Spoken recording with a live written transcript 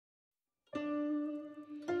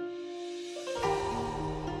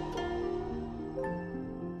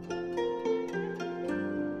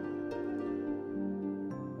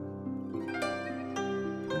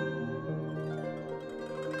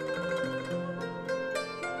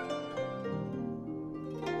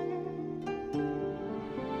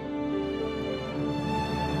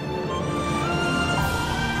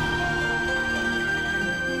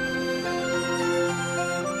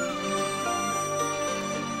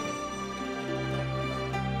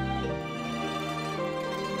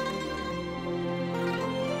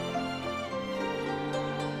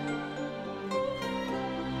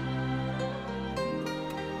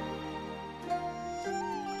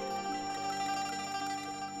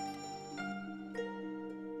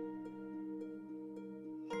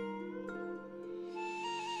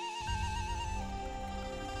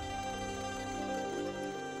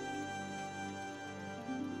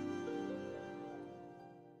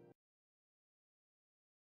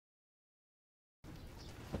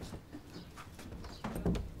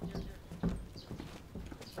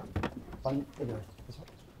咱们那边，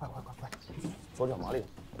快，左脚麻利。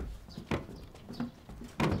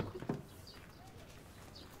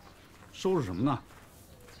收拾什么呢？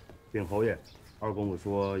禀侯爷，二公子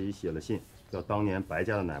说已写了信，叫当年白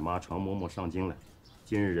家的奶妈常嬷嬷上京来，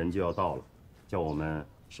今日人就要到了，叫我们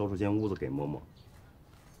收拾间屋子给嬷嬷。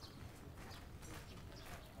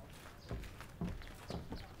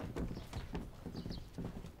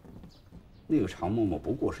那个常嬷嬷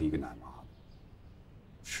不过是一个奶妈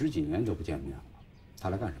，10几年都不见面了，她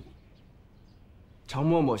来干什么？常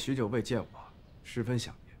嬷嬷许久未见我，十分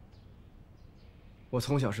想念。我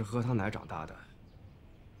从小是喝她奶长大的，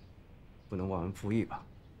不能忘恩负义吧？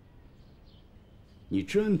你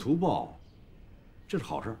知恩图报，这是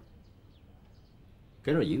好事。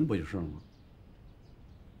给点银子不就是了吗？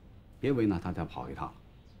别为难她再跑一趟了。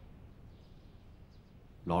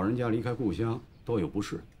老人家离开故乡都有不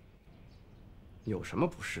是。有什么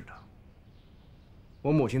不是的？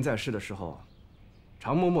我母亲在世的时候，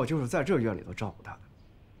常嬷嬷就是在这院里头照顾她的。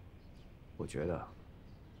我觉得，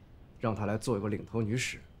让她来做一个领头女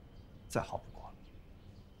使，再好不过了。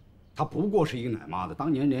她不过是一个奶妈子，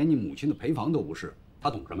当年连你母亲的陪房都不是，她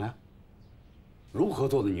懂什么呀？如何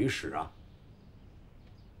做的女使啊？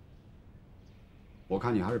我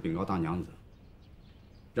看你还是禀告大娘子，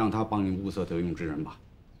让她帮你物色得用之人吧。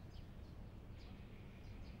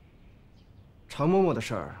常嬷嬷的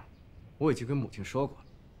事儿，我已经跟母亲说过了。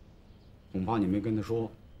恐怕你没跟她说，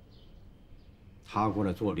她过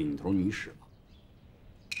来做领头女使吧。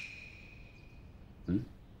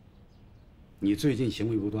你最近行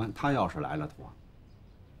为不端，她要是来了的话，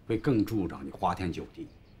会更助长你花天酒地、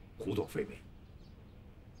胡作非为。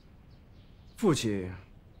父亲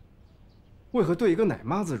为何对一个奶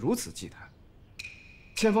妈子如此忌惮，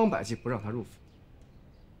千方百计不让她入府？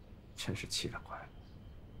真是奇了怪了。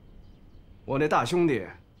我那大兄弟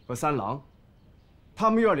和三郎，他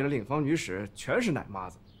们院里的领房女使全是奶妈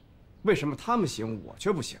子，为什么他们行我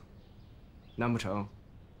却不行？难不成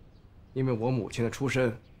因为我母亲的出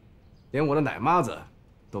身，连我的奶妈子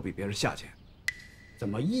都比别人下贱？怎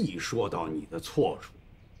么一说到你的错处，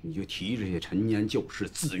你就提这些陈年旧事，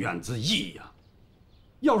自怨自艾呀？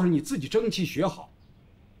要是你自己争气学好，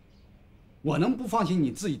我能不放心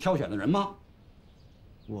你自己挑选的人吗？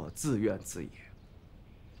我自怨自艾。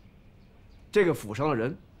这个府上的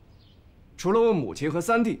人，除了我母亲和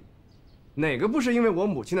三弟，哪个不是因为我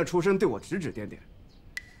母亲的出身对我指指点点？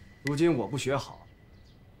如今我不学好，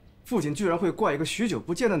父亲居然会怪一个许久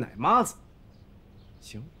不见的奶妈子。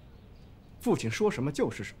行，父亲说什么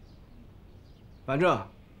就是什么。反正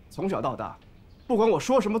从小到大，不管我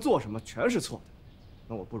说什么做什么，全是错的。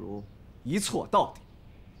那我不如一错到底。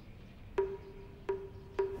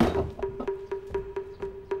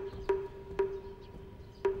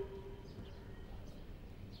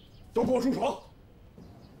都给我住手！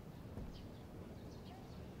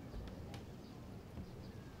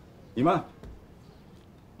你们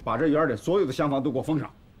把这园里所有的厢房都给我封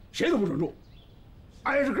上，谁都不准住，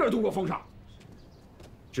挨着个都给我封上，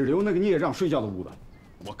只留那个孽障睡觉的屋子。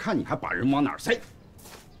我看你还把人往哪儿塞？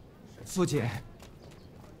父亲，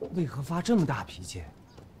为何发这么大脾气？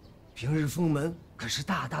平日封门可是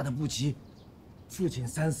大大的不齐，父亲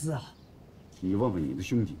三思啊！你问问你的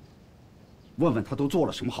兄弟，问问他都做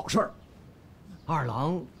了什么好事儿。二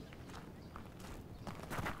郎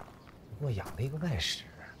不过养了一个外室，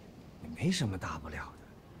也没什么大不了的。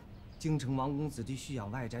京城王公子弟蓄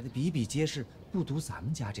养外宅的比比皆是，不独咱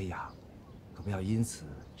们家这样，可不要因此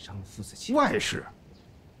伤了父子情。外室？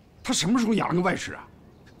他什么时候养了个外室啊？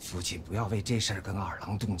父亲不要为这事儿跟二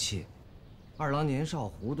郎动气。二郎年少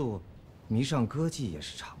糊涂，迷上歌妓也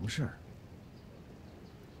是常事儿。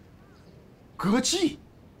歌妓？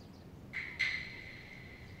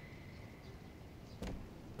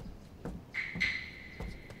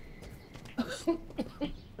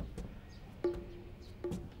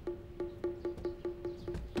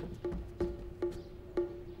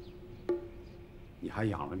你还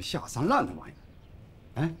养了个下三滥的玩意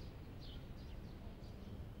儿？哎，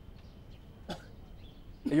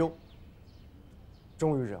哎呦，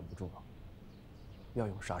终于忍不住了，要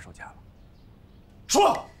用杀手锏了。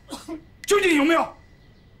说，究竟有没有？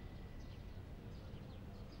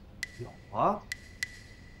有啊，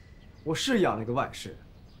我是养了一个外室，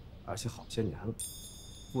而且好些年了。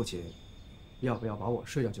父亲，要不要把我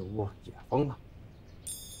睡觉这屋也封了？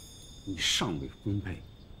你尚未婚配，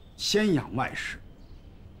先养外室，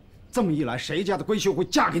这么一来，谁家的闺秀会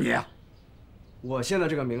嫁给你啊？我现在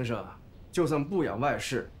这个名声，就算不养外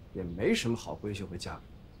室，也没什么好闺秀会嫁给。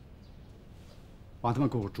把他们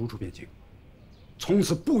给我逐出汴京，从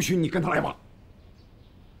此不许你跟他来往。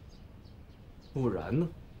不然呢？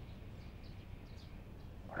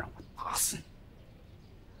我让我打死死你！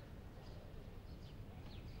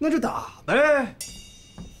那就打呗，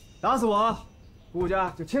打死我，顾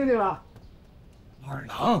家就清静了。二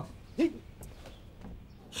郎，你，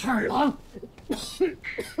二郎，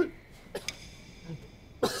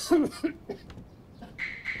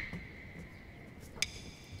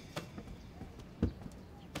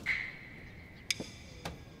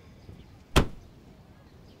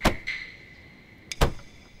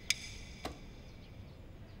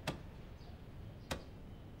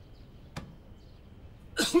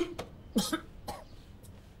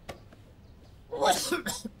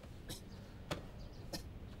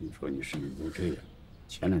你说你身体都这样，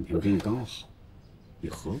前2天病刚好，你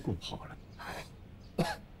何故跑了？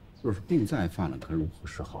若是病再犯了，可如何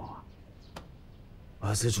是好啊？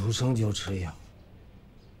我自出生就吃药，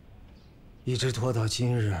一直拖到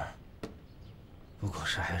今日，不过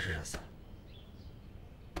是挨日子。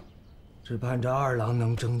只盼着二郎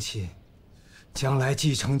能争气，将来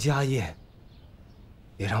继承家业，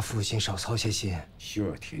也让父亲少操些心。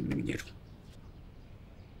谢天那个孽种！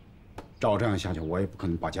照这样下去，我也不可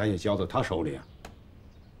能把家业交到他手里啊。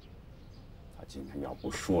他今天要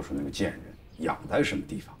不说出那个贱人养在什么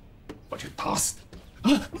地方，我就打死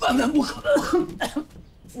他！万万不可！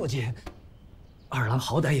父亲，二郎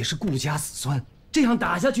好歹也是顾家子孙，这样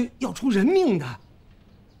打下去要出人命的。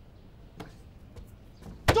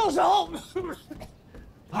住手！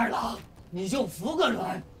二郎，你就服个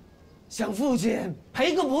软，向父亲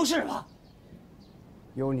赔个不是吧。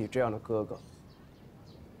有你这样的哥哥，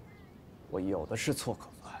我有的是错可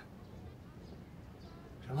犯。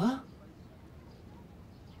什么？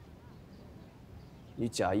你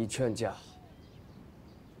假意劝架，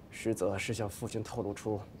实则是向父亲透露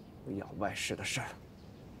出我养外室的事儿。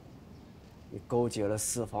你勾结了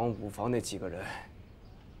4房5房那几个人，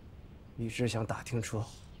一直想打听出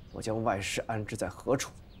我将外室安置在何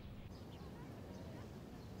处。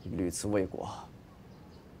你屡次未果，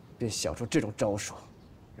便想出这种招数，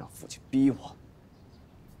让父亲逼我。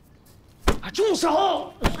住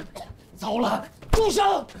手！糟了，住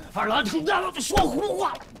手！二郎听到了，说胡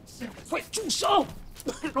话了，快住手！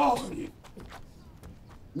告诉你，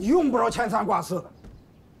你用不着牵3挂4的。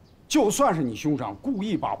就算是你兄长故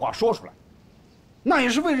意把话说出来，那也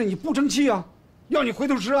是为了你不争气啊，要你回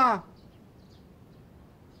头是岸。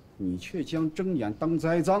你却将睁眼当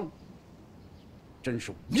栽赃，真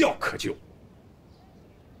是无药可救。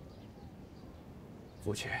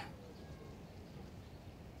父亲，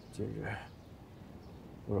今日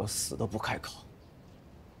我若死都不开口，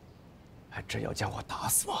还真要将我打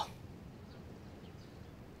死吗？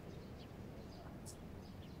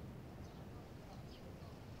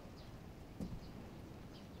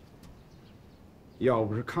要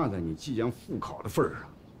不是看在你即将复考的份上，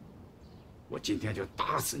我今天就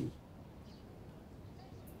打死你。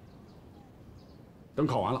等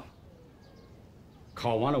考完了，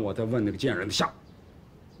我再问那个贱人的下。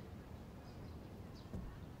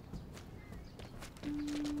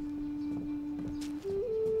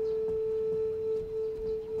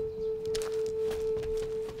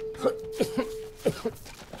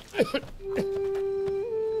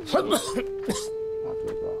大哥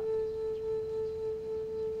哥，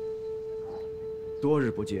多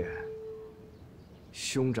日不见，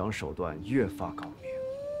兄长手段越发高明。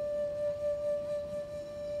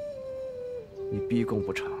你逼宫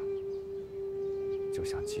不成，就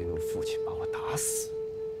想激怒父亲把我打死。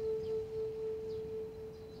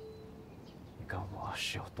你跟我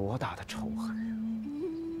是有多大的仇恨呀？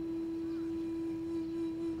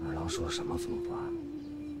二郎说什么疯话？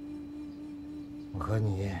我和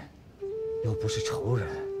你又不是仇人，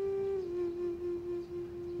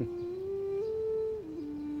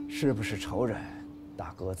是不是仇人，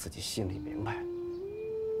大哥自己心里明白。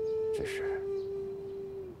只是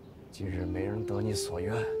今日没人得你所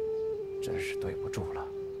愿，真是对不住了。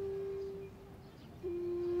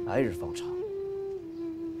来日方长，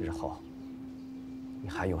日后你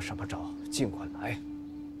还有什么招，尽管来。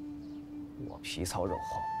我皮糙肉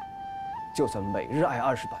厚，就算每日挨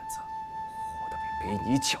20板子，活得比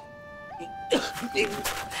你强。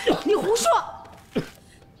你胡说！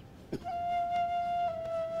你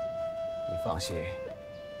放心，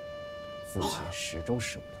父亲始终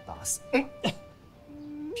舍不得打死你。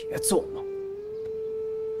别做梦！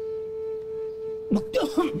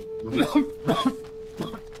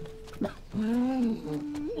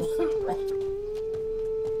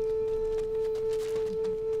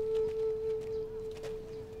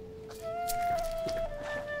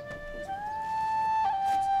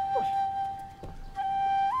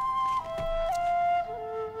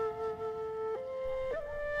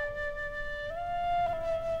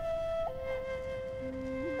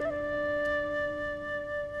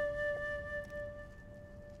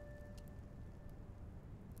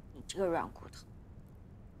这个软骨头，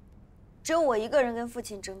只有我一个人跟父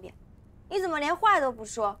亲争辩，你怎么连话都不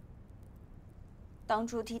说？当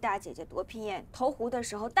初替大姐姐夺嫔宴投壶的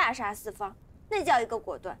时候大杀四方，那叫一个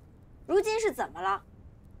果断。如今是怎么了？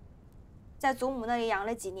在祖母那里养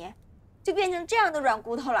了几年，就变成这样的软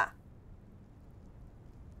骨头了？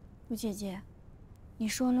吴姐姐，你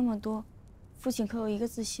说那么多，父亲可有一个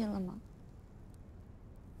字信了吗？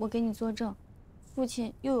我给你作证，父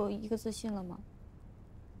亲又有一个字信了吗？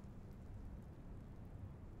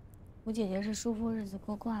吴姐姐是舒服日子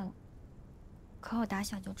过惯了，可我打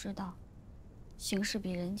小就知道，形势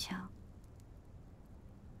比人强。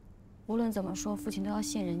无论怎么说，父亲都要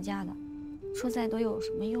信人家的，说再多又有什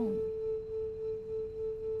么用呢？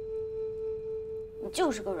你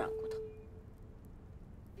就是个软骨头，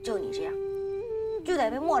就你这样，就得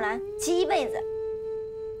被墨兰骑一辈子。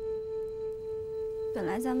本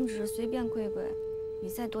来咱们只是随便跪跪，你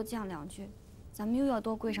再多犟两句，咱们又要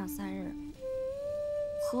多跪上3日，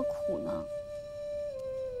何苦呢？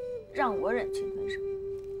让我忍气吞声，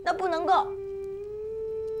那不能够。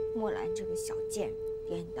墨兰这个小贱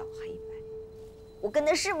人颠倒黑白，我跟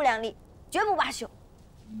她势不两立，绝不罢休。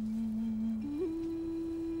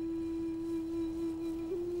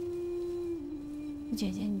吴姐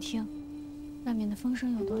姐，你听，外面的风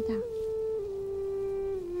声有多大？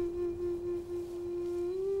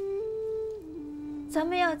咱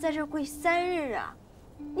们要在这跪3日啊，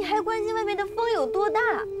你还关心外面的风有多大？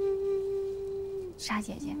傻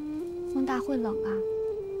姐姐，风大会冷啊。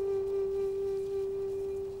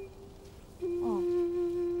哦。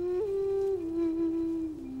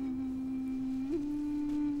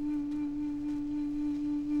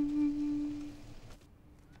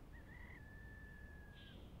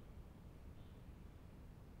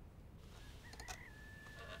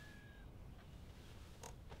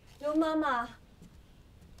刘妈妈。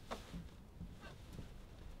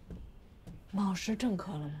卯时正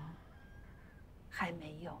课了吗？还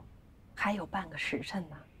没有，还有半个时辰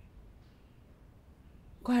呢。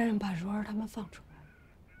官人把如儿他们放出来了。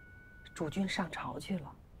主君上朝去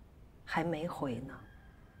了，还没回呢。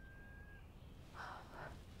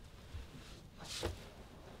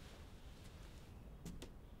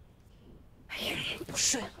哎呀，不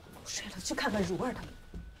睡了，不睡了，去看看如儿他们。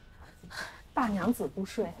大娘子不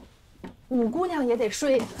睡，五姑娘也得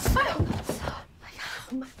睡。哎呦！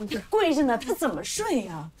慢点，跪着呢，他怎么睡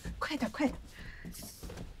呀？快点，快点！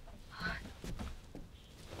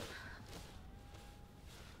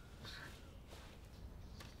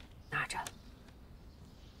拿着，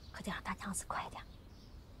可得让大娘子快点，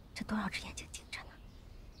这多少只眼睛盯着呢。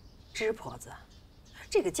知婆子，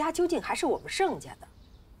这个家究竟还是我们盛家的，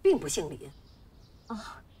并不姓林。哦，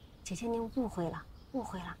姐姐您误会了，误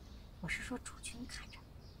会了，我是说主君看着。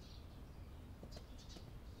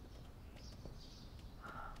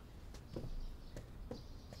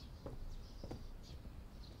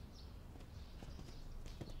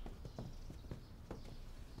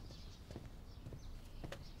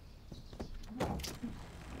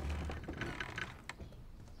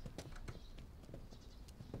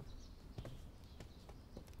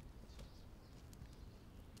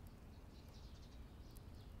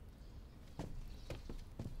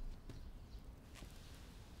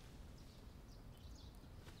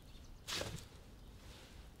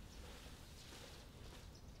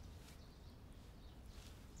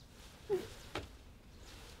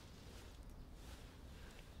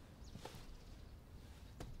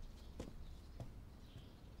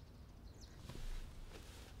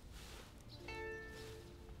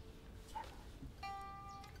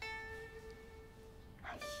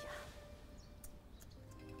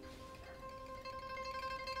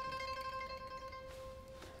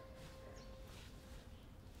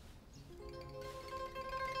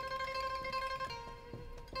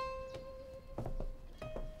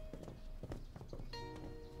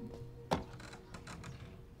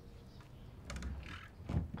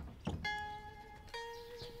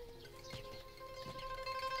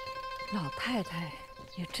老太太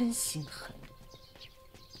也真心狠，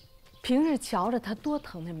平日瞧着她多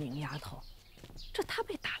疼那明丫头，这她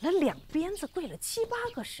被打了2鞭子，跪了7、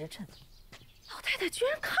8个时辰，老太太居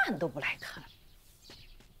然看都不来看。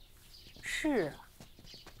是啊，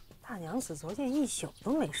大娘子昨天一宿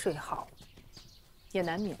都没睡好，也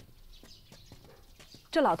难免。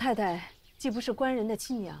这老太太既不是官人的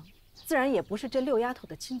亲娘，自然也不是这6丫头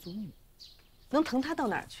的亲祖母，能疼她到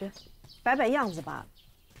哪儿去？摆摆样子罢了。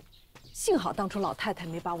幸好当初老太太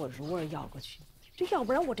没把我如儿要过去，这要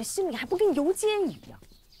不然我这心里还不跟油煎一样。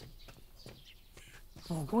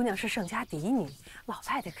五姑娘是盛家嫡女，老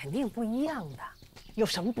太太肯定不一样的。有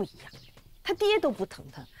什么不一样？她爹都不疼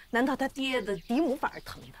她，难道她爹的嫡母反而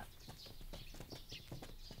疼她？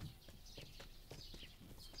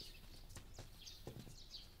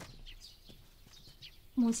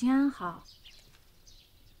母亲安好。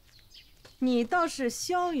你倒是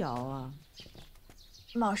逍遥啊！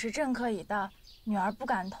卯时正课已到，女儿不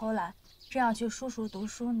敢偷懒，正要去叔叔读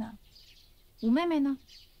书呢。五妹妹呢？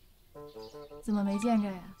怎么没见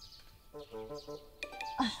着呀？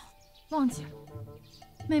啊，忘记了，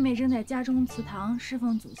妹妹正在家中祠堂侍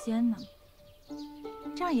奉祖先呢。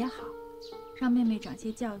这样也好，让妹妹长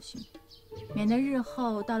些教训，免得日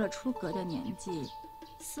后到了出阁的年纪，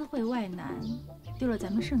私会外男，丢了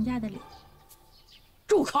咱们盛家的脸。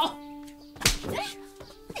住口！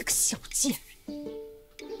那个小贱人！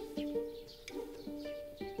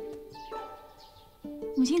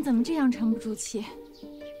母亲怎么这样沉不住气？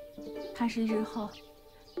怕是日后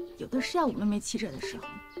有的是要我妹妹气着的时候。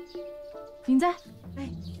允在，哎，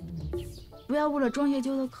不要误了庄学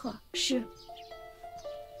究的课。是。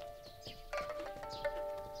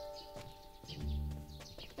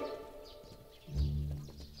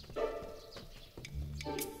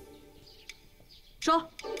说，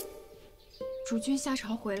主君下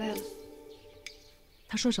朝回来了。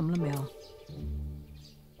他说什么了没有？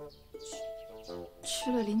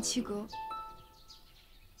去了灵七阁。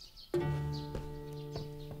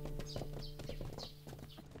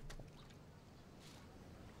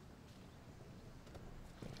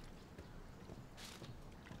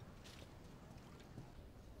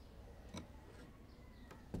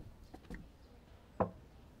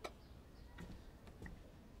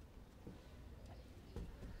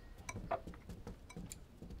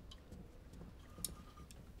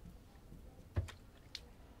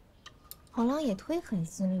黄郎也忒狠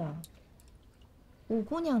心了。五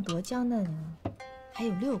姑娘多娇嫩啊，还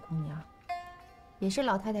有六姑娘，也是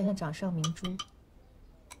老太太的掌上明珠。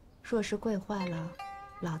若是跪坏了，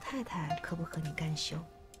老太太可不和你干休。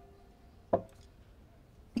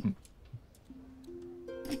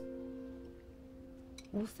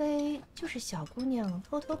无非就是小姑娘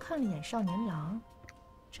偷偷看了眼少年郎，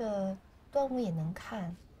这端午也能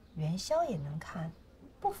看，元宵也能看，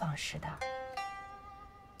不妨事的。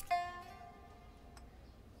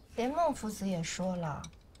连孟夫子也说了，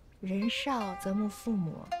人少则慕父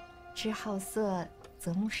母，知好色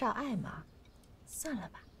则慕少爱嘛。算了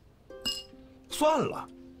吧。算了，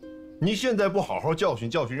你现在不好好教训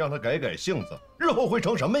教训，让他改改性子，日后会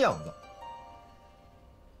成什么样子？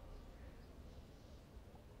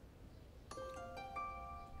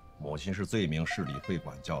母亲是最明事理、会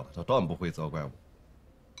管教的，她断不会责怪我。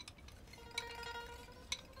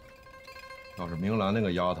要是明兰那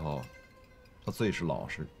个丫头，她最是老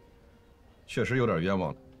实，确实有点冤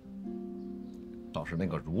枉她。倒是那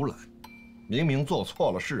个如兰，明明做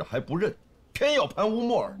错了事还不认，偏要盘乌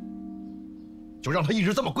莫尔，就让她一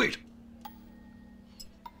直这么跪着。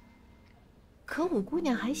可五姑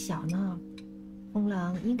娘还小呢，红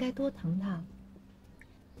郎应该多疼她。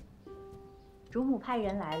主母派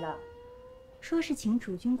人来了，说是请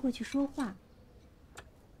主君过去说话。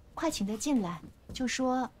快请她进来，就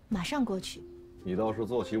说马上过去。你倒是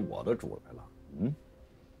做起我的主来了，嗯？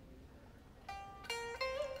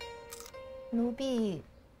奴婢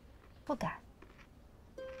不敢。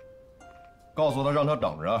告诉他让他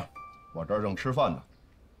等着，我这儿正吃饭呢，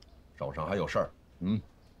手上还有事儿，嗯。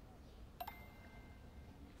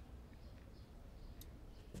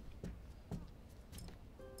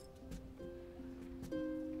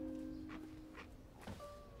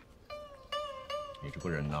你这个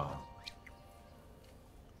人呐，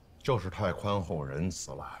就是太宽厚仁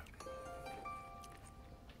慈了。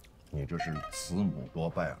你这是慈母多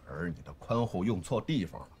败儿，你的宽厚用错地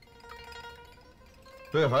方了。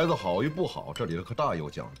对孩子好与不好，这里可大有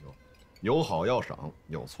讲究，有好要赏，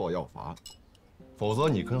有错要罚，否则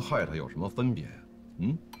你跟害他有什么分别呀？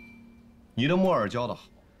嗯，你的木儿教得好，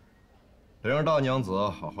得让大娘子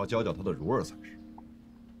好好教教他的如儿才是。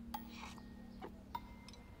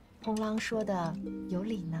红郎说的有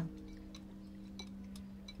理呢。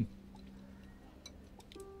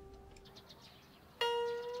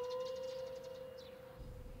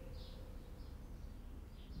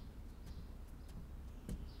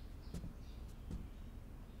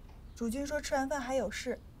主君说吃完饭还有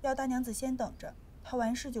事，要大娘子先等着，他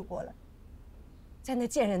完事就过来。在那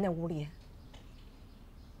贱人那屋里，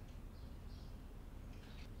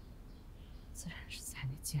自然是在那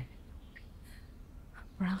贱人那屋里，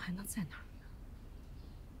不然还能在哪儿呢？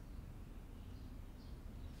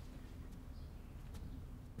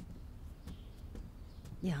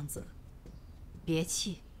娘子，别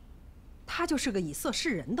气，他就是个以色示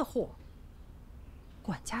人的货。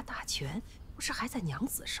管家大权不是还在娘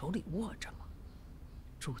子手里握着吗？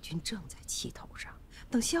主君正在气头上，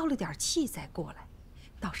等消了点气再过来，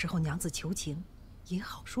到时候娘子求情也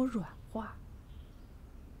好说软话。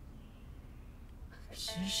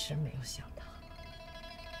实时没有想到，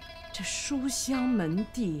这书香门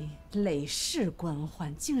第、累世官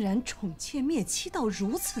宦，竟然宠妾灭妻到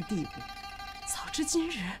如此地步。早知今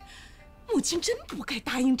日，母亲真不该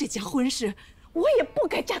答应这家婚事，我也不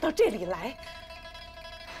该嫁到这里来。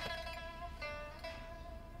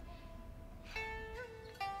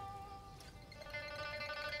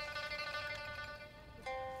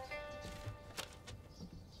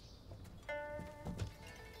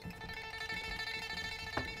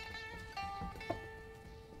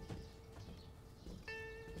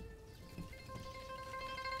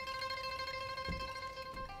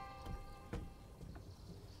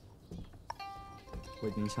我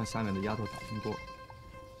已经向下面的丫头打听过了，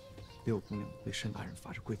六姑娘被沈大人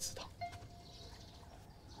罚着跪祠堂。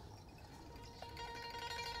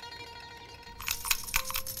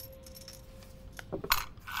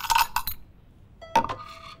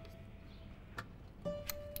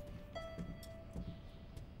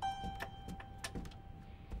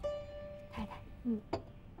太太，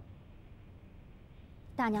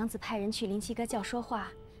大娘子派人去灵七阁教说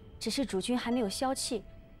话，只是主君还没有消气，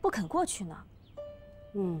不肯过去呢。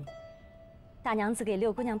大娘子给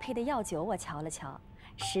六姑娘配的药酒我瞧了瞧，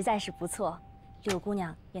实在是不错，六姑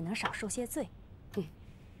娘也能少受些罪。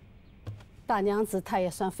大娘子她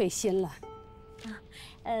也算费心了。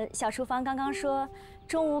小厨房刚刚说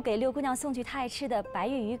中午给六姑娘送去她爱吃的白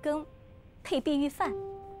玉鱼羹，配碧玉饭。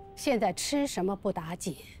现在吃什么不打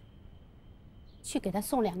紧，去给她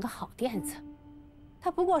送2个好垫子。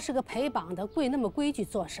她不过是个陪绑的，跪那么规矩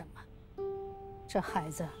做什么？这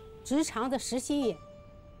孩子直肠子实心眼。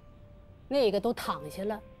那个都躺下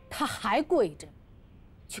了，他还跪着，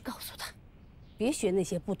去告诉他，别学那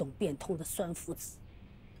些不懂变通的酸夫子。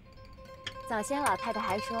早先老太太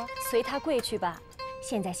还说随他跪去吧，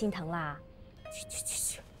现在心疼啦。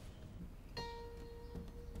去！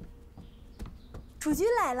主君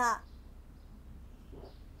来了。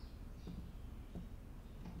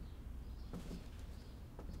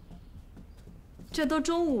这都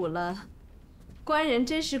中午了，官人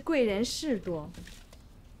真是贵人事多。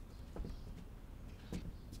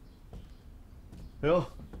哟，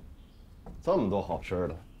这么多好吃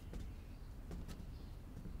的！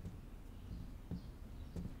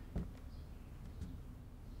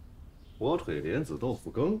火腿莲子豆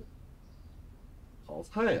腐羹，好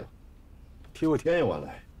菜呀！替我添一碗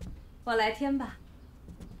来。我来添吧。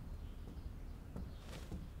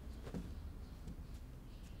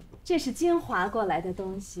这是金华过来的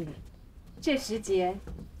东西，这时节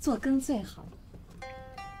做羹最好。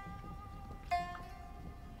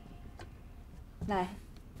来，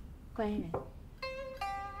官人。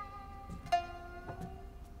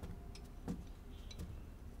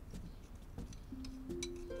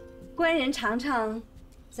官人尝尝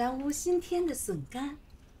咱无心添的笋干。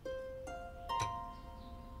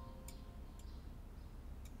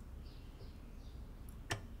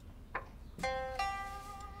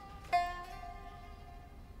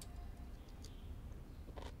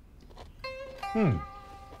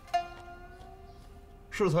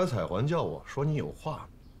适才彩环叫我说你有话。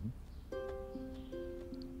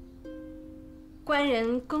官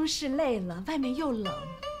人公事累了，外面又冷，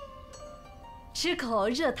吃口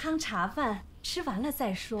热汤茶饭，吃完了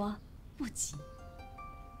再说，不急。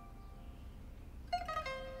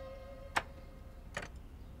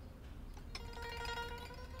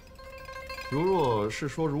如若是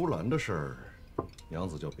说如兰的事儿，娘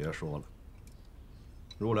子就别说了。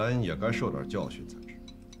如兰也该受点教训才是。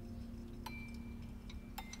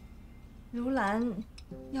如兰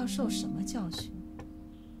要受什么教训？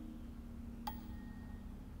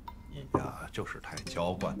你呀，就是太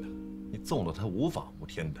娇惯了，你纵了她无法无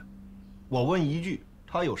天的。我问一句，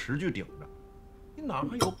她有10句顶着，你哪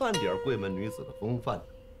还有半点贵门女子的风范呢？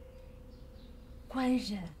官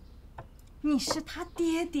人，你是他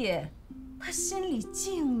爹爹，他心里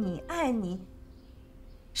敬你爱你，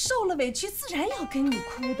受了委屈自然要跟你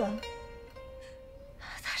哭的。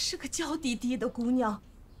她是个娇滴滴的姑娘。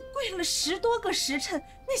跪了10多个时辰，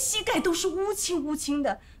那膝盖都是乌青乌青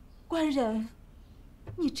的。官人，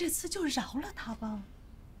你这次就饶了她吧。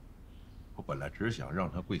我本来只想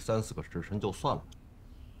让她跪3、4个时辰就算了，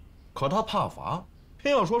可她怕罚，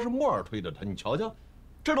偏要说是墨儿推的她。你瞧瞧，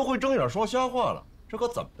这都会睁眼说瞎话了，这可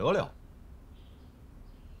怎么得了？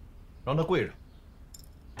让她跪着，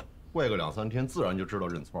跪个2、3天，自然就知道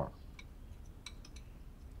认错了。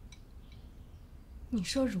你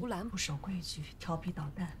说如兰不守规矩，调皮捣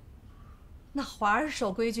蛋，那华儿守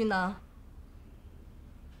规矩呢？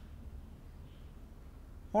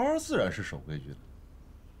华儿自然是守规矩的，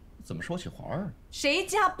怎么说起华儿呢？谁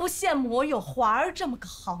家不羡慕我有华儿这么个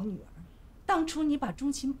好女儿？当初你把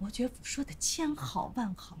中秦伯爵府说的千好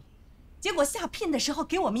万好，结果下聘的时候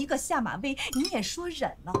给我们一个下马威，你也说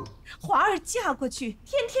忍了。华儿嫁过去，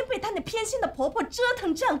天天被她那偏心的婆婆折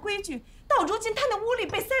腾占规矩，到如今她那屋里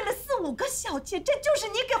被塞了4、5个小妾，这就是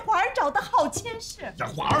你给华儿找的好亲事。这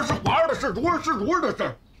华儿是华儿的事，如儿是如儿的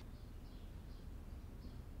事。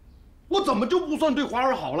我怎么就不算对华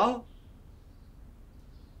儿好了？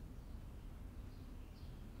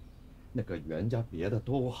那个袁家别的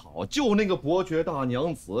都好，就那个伯爵大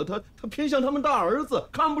娘子，他偏向他们大儿子，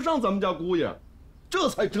看不上咱们家姑爷，这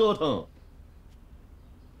才折腾。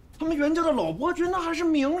他们袁家的老伯爵那还是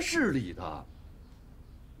明事理的。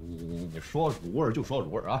你说如儿就说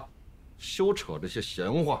如儿啊，休扯这些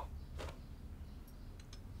闲话。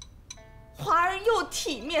华儿又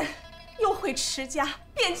体面，又会持家，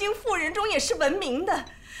汴京妇人中也是闻名的。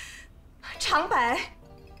长白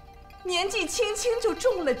年纪轻轻就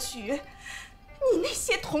中了举，你那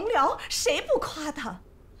些同僚谁不夸他？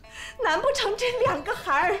难不成这2个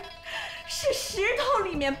孩儿是石头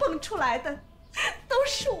里面蹦出来的，都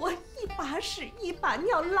是我一把屎一把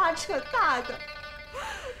尿拉扯大的？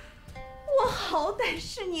我好歹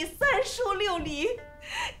是你3书6礼，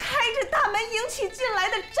开着大门迎娶进来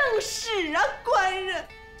的正室啊，官人，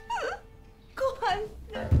官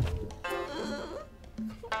人。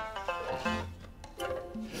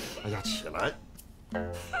哎呀，起来！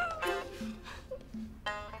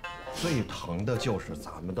最疼的就是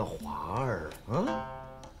咱们的华儿啊！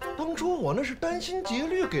当初我那是担心竭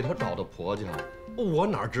虑给她找的婆家，我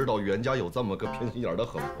哪知道袁家有这么个偏心眼的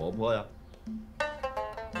狠婆婆呀？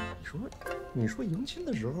你说迎亲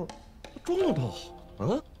的时候装的倒好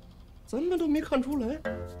啊，咱们都没看出来。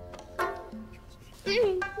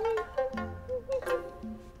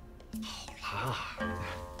好啦，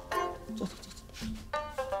坐。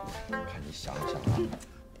看你想想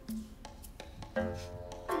啊，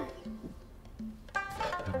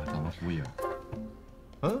看看咱们姑爷，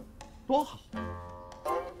多好，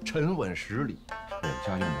沉稳10礼，阮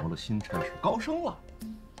家又谋了新差事，高升了，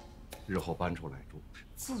日后搬出来住，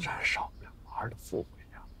自然少不了华儿的富贵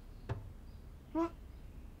呀，是吧？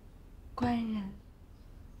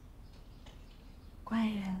官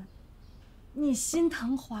人，你心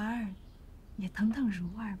疼华儿，也疼疼如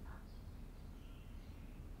儿吧？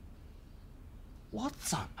我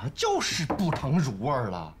怎么就是不疼如儿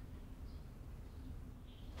了？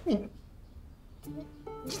你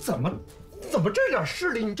怎么这点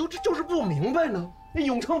事理你就是不明白呢？那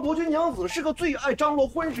永昌伯爵娘子是个最爱张罗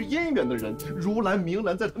婚事姻缘的人，如兰、明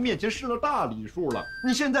兰在她面前失了大礼数了。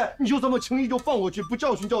你现在就这么轻易就放过去，不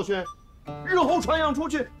教训教训，日后传扬出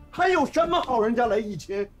去，还有什么好人家来议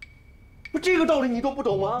亲？不，这个道理你都不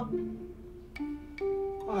懂吗？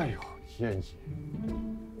哎呦，燕姐。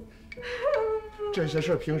这些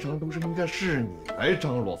事平常都是应该是你来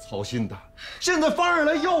张罗操心的，现在反而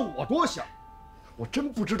来要我多想，我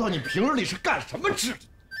真不知道你平日里是干什么吃的。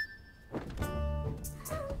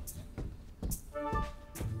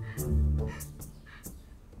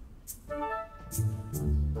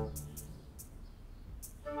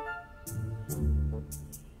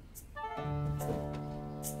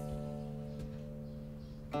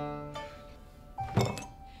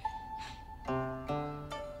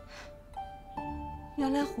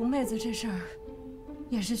原来胡妹子这事儿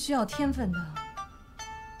也是需要天分的，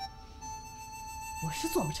我是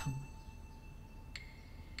做不成的。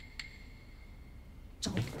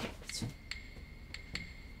找你去。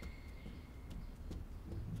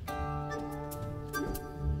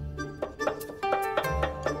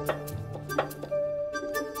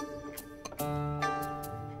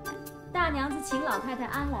大娘子请老太太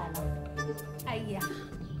安来了。哎呀，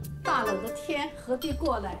大冷的天何必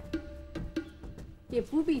过来？也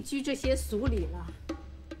不必拘这些俗礼了。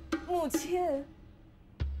母亲，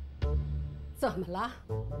怎么了？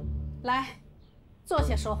来，坐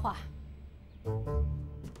下说话。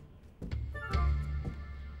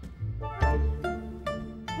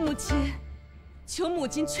母亲，求母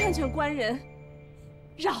亲劝劝官人，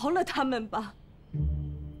饶了他们吧。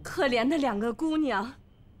可怜的2个姑娘，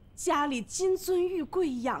家里金尊玉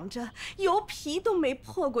贵养着，油皮都没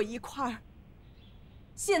破过一块。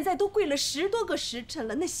现在都跪了10多个时辰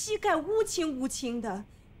了，那膝盖乌青乌青的。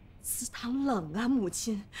祠堂冷啊，母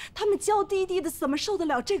亲，他们娇滴滴的，怎么受得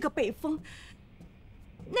了这个北风？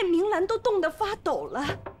那明兰都冻得发抖了，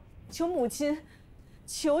求母亲，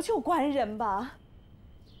求求官人吧。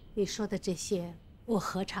你说的这些，我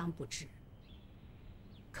何尝不知。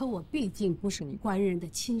可我毕竟不是你官人的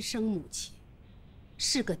亲生母亲，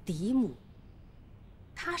是个嫡母。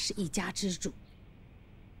她是一家之主，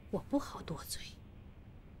我不好多嘴。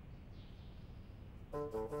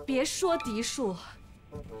别说嫡庶，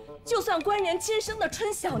就算官人亲生的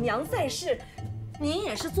春小娘在世，您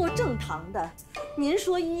也是做正堂的，您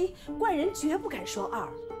说一，官人绝不敢说二。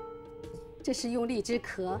这是用荔枝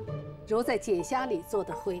壳揉在碱香里做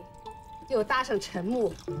的灰，又搭上陈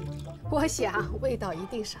木，我想味道一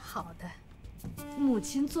定是好的。母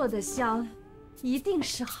亲做的香，一定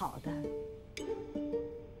是好的。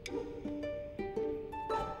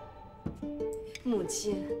母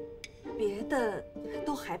亲，别的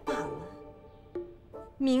都还罢了。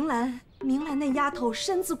明兰那丫头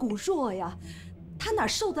身子骨弱呀，她哪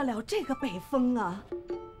受得了这个北风啊？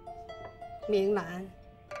明兰，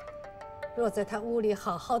若在她屋里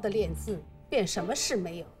好好的练字，便什么事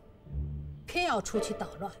没有，偏要出去捣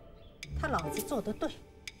乱，她老子做得对。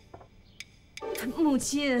母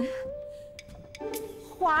亲，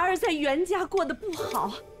华儿在袁家过得不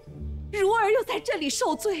好，如儿又在这里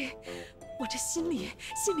受罪，我这心里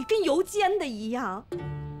跟油煎的一样。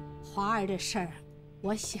华儿的事儿，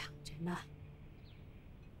我想着呢。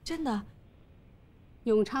真的？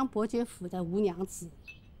永昌伯爵府的吴娘子，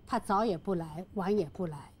她早也不来，晚也不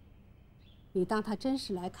来，你当她真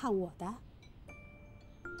是来看我的？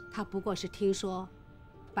她不过是听说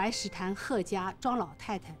白石潭贺家庄老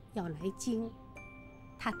太太要来京，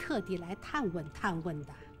她特地来探问探问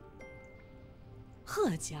的。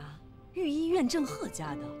贺家，御医院正贺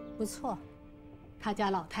家的，不错。他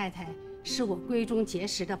家老太太是我闺中结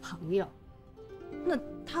识的朋友。那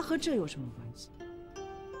她和这有什么关系？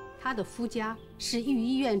她的夫家是御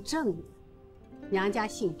医院正务，娘家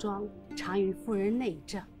姓庄，常与夫人内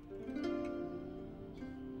政。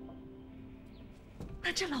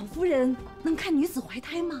那这老夫人能看女子怀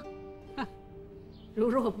胎吗？如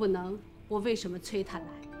若不能，我为什么催她来？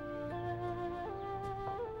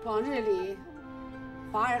往日里，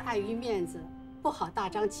华儿碍于面子，不好大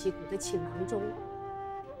张旗鼓的请郎中。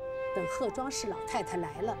等贺庄氏老太太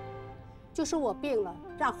来了，就说我病了，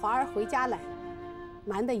让华儿回家来，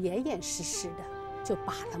瞒得严严实实的，就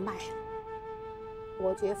把了脉了。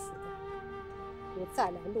伯爵府的，别再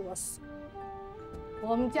来啰嗦。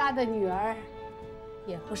我们家的女儿，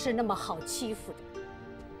也不是那么好欺负的。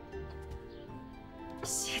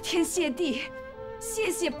谢天谢地，谢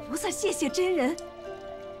谢菩萨，谢谢真人。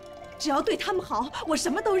只要对他们好，我什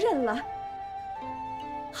么都认了。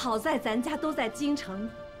好在咱家都在京城。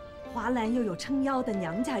华兰又有撑腰的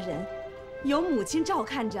娘家人，有母亲照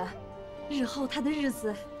看着，日后她的日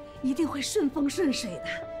子一定会顺风顺水的。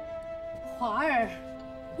华儿，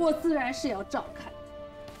我自然是要照看的。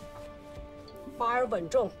华儿稳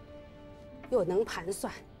重，又能盘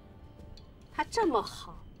算，她这么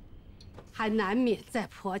好，还难免在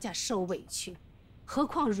婆家受委屈，何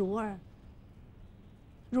况如儿？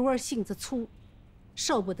如儿性子粗，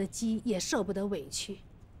受不得激，也受不得委屈，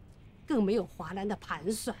更没有华兰的盘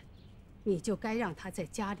算。你就该让她在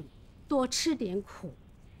家里多吃点苦，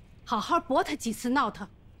好好驳她几次闹腾，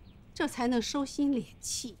这才能收心敛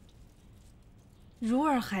气。如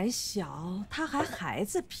儿还小，她还孩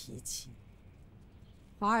子脾气。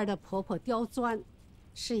华儿的婆婆刁钻，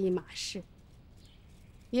是一码事。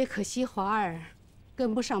也可惜华儿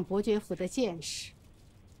跟不上伯爵府的见识，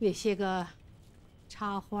那些个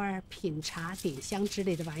插花、品茶、点香之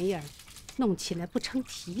类的玩意儿，弄起来不成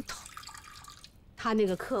体统。他那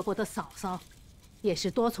个刻薄的嫂嫂，也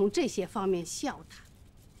是多从这些方面笑他。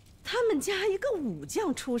他们家一个武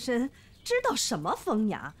将出身，知道什么风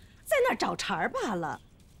雅，在那儿找茬儿罢了。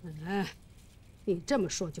你这么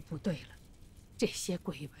说就不对了。这些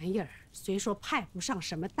鬼玩意儿虽说派不上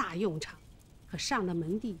什么大用场，可上了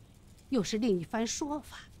门第，又是另一番说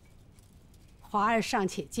法。华儿尚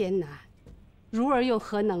且艰难，如儿又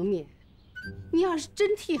何能免？你要是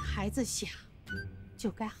真替孩子想，就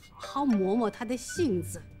该好好磨磨他的性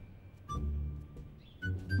子。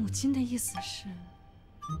母亲的意思是，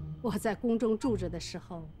我在宫中住着的时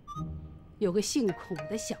候，有个姓孔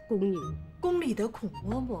的小宫女，宫里的孔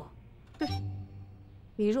嬷嬷。对，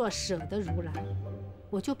你若舍得如兰，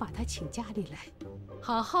我就把她请家里来，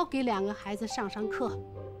好好给两个孩子上上课。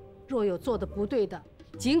若有做的不对的，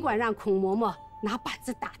尽管让孔嬷嬷拿板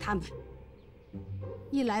子打他们。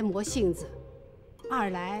一来磨性子，二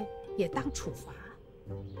来也当处罚。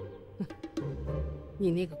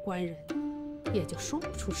你那个官人，也就说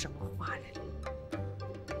不出什么话来了。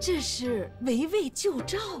这是围魏救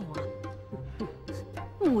赵啊！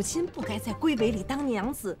母亲不该在归围里当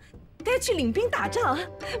娘子，该去领兵打仗。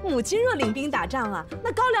母亲若领兵打仗啊，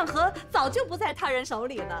那高粱河早就不在他人手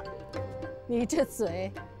里了。你这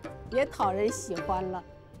嘴，也讨人喜欢了。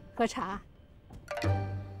喝茶。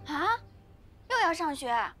啊，又要上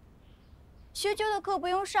学？学究的课不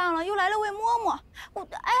用上了，又来了位嬷嬷。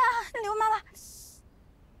哎呀，刘妈妈，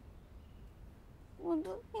我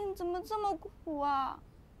的命怎么这么苦啊？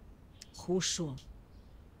胡说！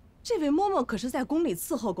这位嬷嬷可是在宫里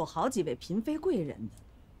伺候过好几位嫔妃贵人的，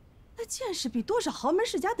那见识比多少豪门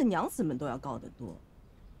世家的娘子们都要高得多。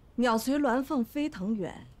鸟随鸾凤飞腾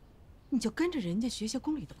远，你就跟着人家学些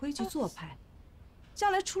宫里的规矩做派，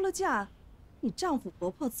将来出了嫁，你丈夫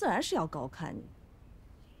婆婆自然是要高看你。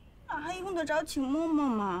哪还用得着请嬷嬷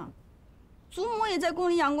嘛？祖母也在宫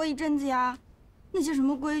里养过一阵子呀，那些什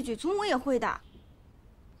么规矩，祖母也会的。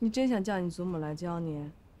你真想叫你祖母来教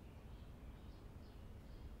你？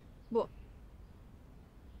不。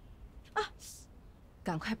啊，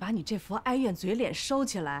赶快把你这副哀怨嘴脸收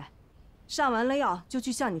起来，上完了药就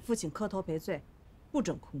去向你父亲磕头赔罪，不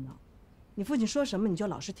准哭闹。你父亲说什么你就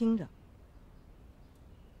老实听着。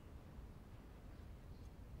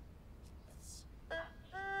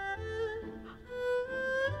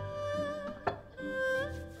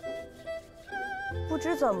不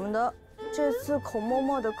知怎么的，这次孔嬷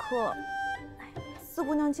嬷的课，四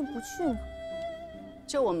姑娘竟不去呢。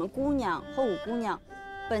就我们姑娘和五姑娘，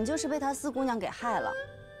本就是被她四姑娘给害了。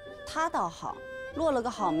她倒好，落了个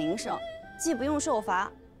好名声，既不用受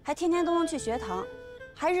罚，还天天都能去学堂，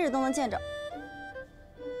还日日都能见着。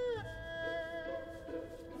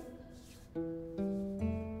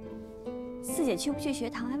四姐去不去学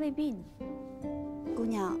堂还未必呢。姑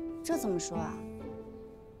娘，这怎么说啊？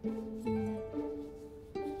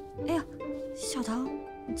哎呀，小唐，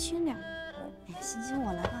你轻点。哎呀，行行，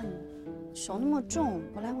我来吧，你手那么重，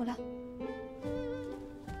我来。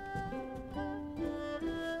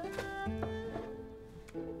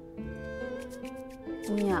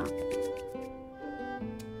姑娘，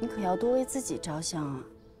你可要多为自己着想啊。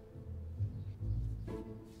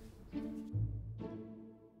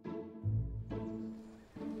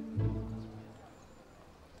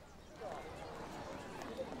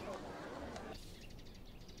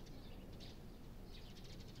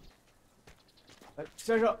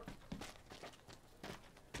先生，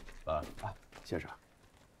先生，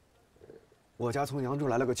我家从扬州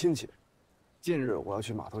来了个亲戚，近日我要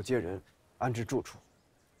去码头接人，安置住处，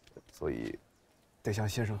所以得向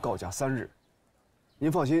先生告假3日。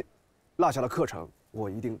您放心，落下了课程，我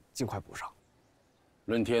一定尽快补上。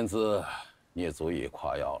论天资，你也足以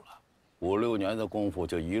夸耀了，5、6年的功夫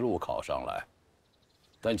就一路考上来，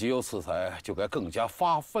但既有此才，就该更加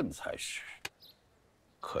发奋才是。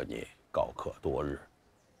可你告课多日，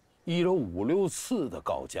已有5、6次的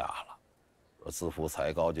告假了。若自负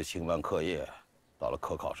才高就轻慢课业，到了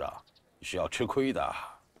科考上，你是要吃亏的。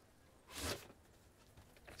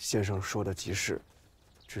先生说的极是，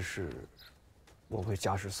只是我为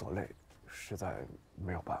家事所累，实在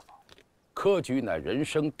没有办法。科举乃人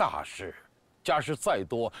生大事，家事再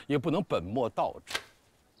多也不能本末倒置。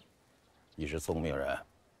你是聪明人，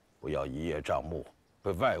不要一叶障目，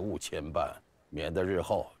被外物牵绊，免得日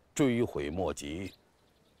后追悔莫及。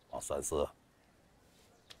望三思。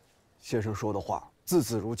先生说的话字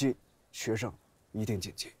字如金，学生一定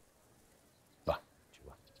谨记。来，去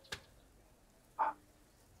吧。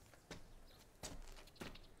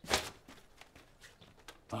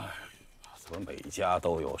哎，怎么每家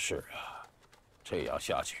都有事啊？这样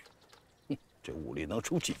下去，这屋里能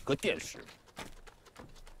出几个殿试？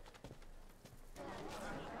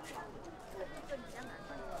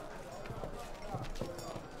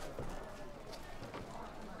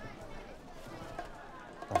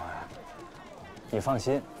你放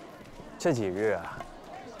心，这几日啊，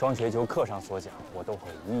庄学究课上所讲，我都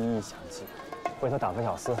会一一详记。回头打发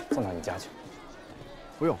小厮送到你家去。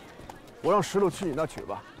不用，我让石头去你那取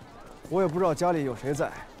吧。我也不知道家里有谁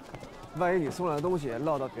在，万一你送来的东西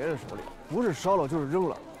落到别人手里，不是烧了就是扔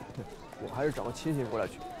了，我还是找个亲戚过来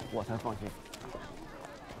取，我才放心。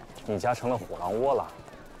你家成了虎狼窝了，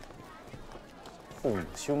父母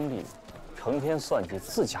兄弟成天算计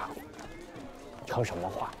自家虎，成什么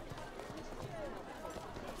话？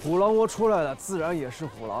虎狼窝出来了，自然也是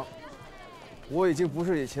虎狼。我已经不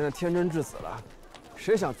是以前的天真稚子了，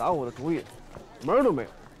谁想打我的主意，门儿都没有。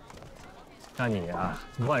那你呀，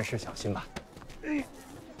万事小心吧。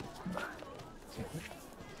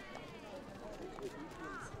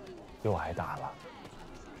又挨打了。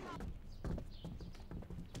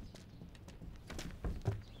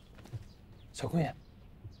小姑爷，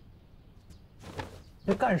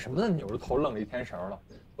这干什么呢？扭着头愣了一天神了，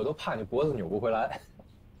我都怕你脖子扭不回来。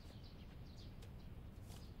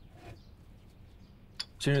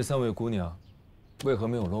今日3位姑娘，为何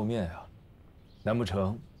没有露面呀？难不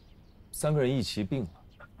成3个人一起病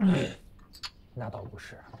了？那倒不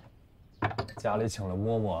是，家里请了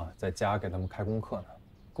嬷嬷在家给他们开功课呢。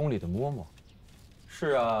宫里的嬷嬷？是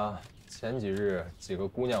啊，前几日几个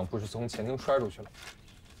姑娘不是从前厅摔出去了，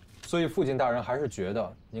所以父亲大人还是觉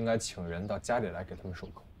得应该请人到家里来给他们授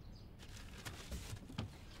课。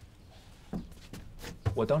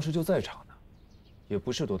我当时就在场呢，也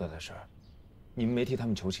不是多大的事儿。你们没替他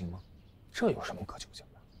们求情吗？这有什么可求情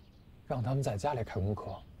的？让他们在家里开功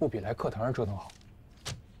课，不比来课堂上折腾好。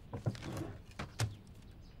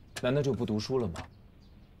难道就不读书了吗？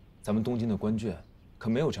咱们东京的官眷可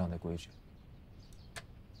没有这样的规矩。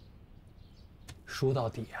说到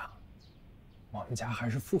底啊，我们家还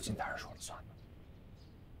是父亲大人说了算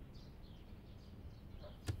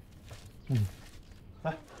的。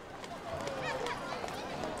来。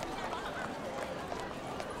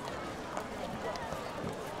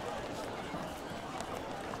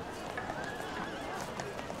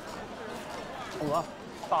公子，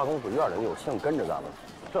大公子院里有幸跟着咱们，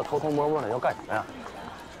这偷偷摸摸的要干什么呀？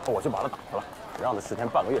我去把他打发了，让他10天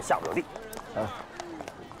半个月下不了地。哎，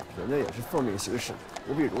人家也是奉命行事，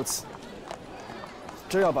不必如此。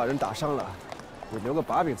真要把人打伤了，你留个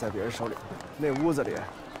把柄在别人手里，那屋子里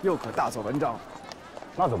又可大做文章。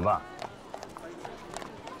那怎么办？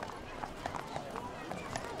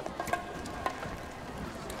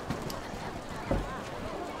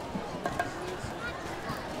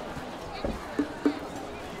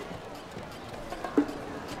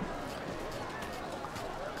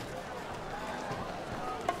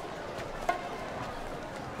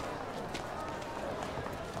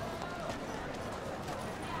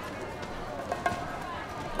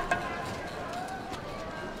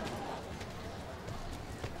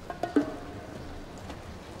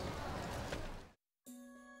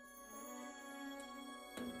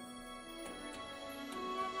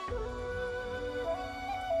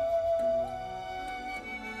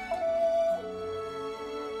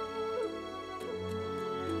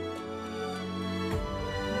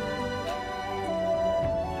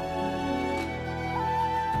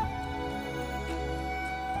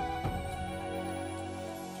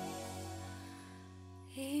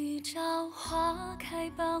朝花开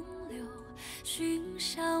傍柳，寻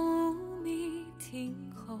香无觅庭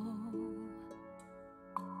后。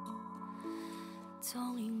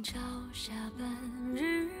纵饮朝霞半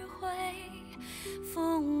日晖，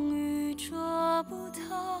风雨捉不透。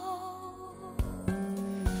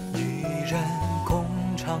一人共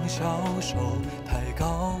长消瘦，太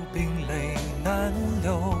高冰泪难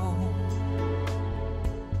流。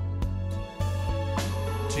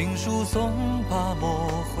锦书送罢莫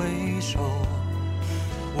回首，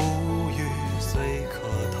无语虽可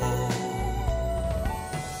偷。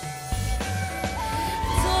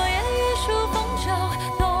昨夜玉树风骤，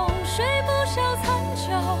浓水不消残酒。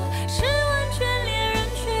试问卷帘人，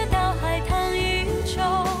却道海棠依旧。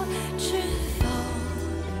知否，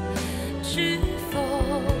知否，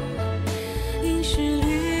应是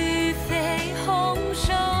绿肥红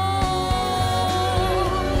瘦。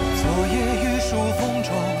昨夜玉树风骤，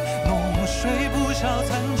浓水不消残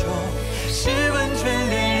酒。试问卷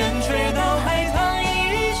帘人，却道海棠依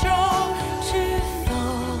旧。知否，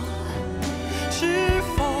知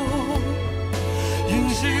否，应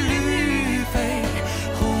是绿肥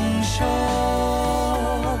红瘦。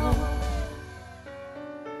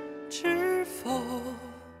知否，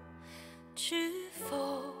知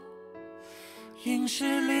否，应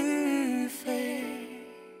是绿肥